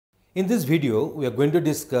In this video, we are going to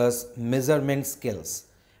discuss measurement scales,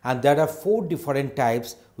 and there are 4 different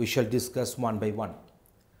types we shall discuss one by one.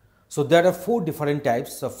 So there are 4 different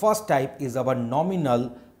types. So first type is our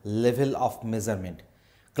nominal level of measurement.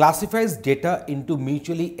 Classifies data into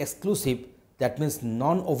mutually exclusive, that means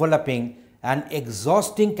non-overlapping and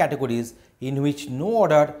exhausting categories in which no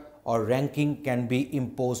order or ranking can be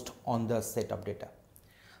imposed on the set of data.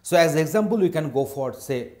 So as example, we can go for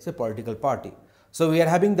say political party. So we are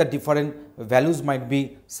having the different values might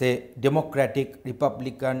be say Democratic,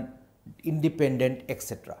 Republican, Independent,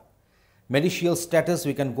 etc. Marital status,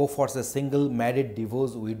 we can go for say single, married,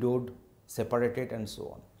 divorced, widowed, separated, and so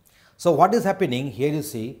on. So what is happening here, you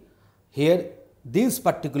see here these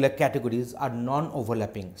particular categories are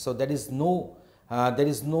non-overlapping. So there is no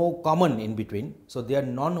common in between. So they are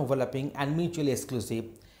non-overlapping and mutually exclusive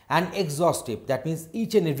and exhaustive. That means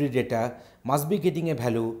each and every data must be getting a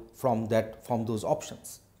value from those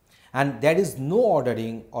options, and there is no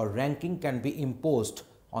ordering or ranking can be imposed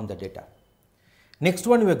on the data. Next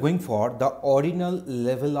one, we are going for the ordinal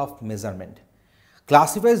level of measurement.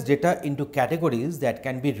 Classifies data into categories that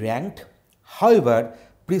can be ranked. However,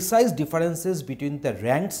 precise differences between the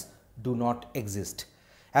ranks do not exist.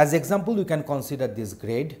 As example, you can consider this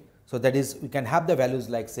grade. So that is, we can have the values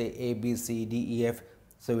like say A, B, C, D, E, F.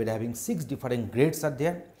 So we are having 6 different grades are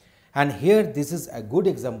there, and here this is a good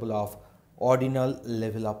example of ordinal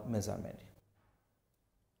level of measurement.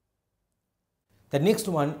 The next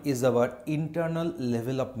one is our internal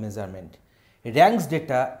level of measurement. It ranks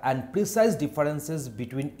data and precise differences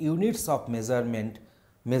between units of measurement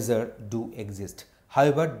do exist.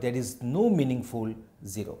 However, there is no meaningful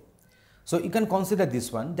 0. So you can consider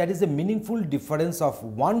this one, that is a meaningful difference of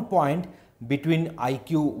 1 point between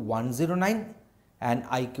IQ 109 and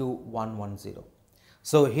IQ 110.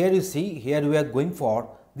 So here you see, here we are going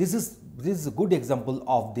for, this is a good example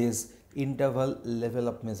of this interval level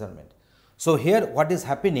of measurement. So here what is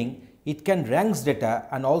happening, it can ranks data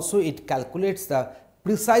and also it calculates the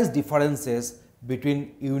precise differences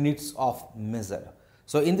between units of measure.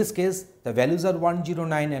 So in this case, the values are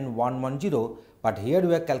 109 and 110, but here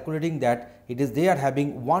we are calculating that they are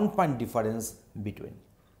having 1 point difference between.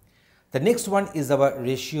 The next one is our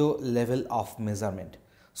ratio level of measurement.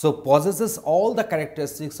 So possesses all the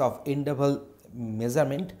characteristics of interval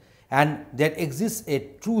measurement, and there exists a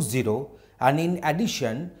true 0, and in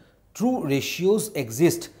addition true ratios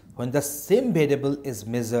exist when the same variable is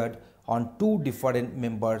measured on 2 different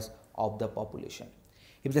members of the population.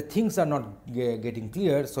 If the things are not getting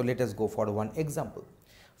clear, so let us go for one example.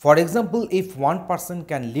 For example, if one person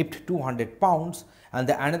can lift 200 pounds and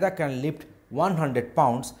the another can lift 100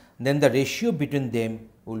 pounds, then the ratio between them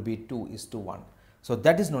will be 2:1. So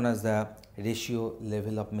that is known as the ratio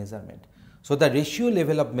level of measurement. So the ratio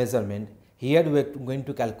level of measurement, here we are going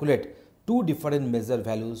to calculate 2 different measure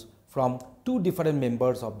values from 2 different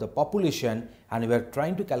members of the population, and we are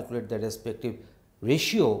trying to calculate the respective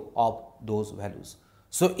ratio of those values.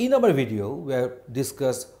 So in our video, we have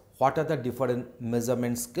discussed what are the different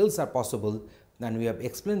measurement skills are possible, and we have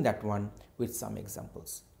explained that one with some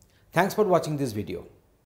examples. Thanks for watching this video.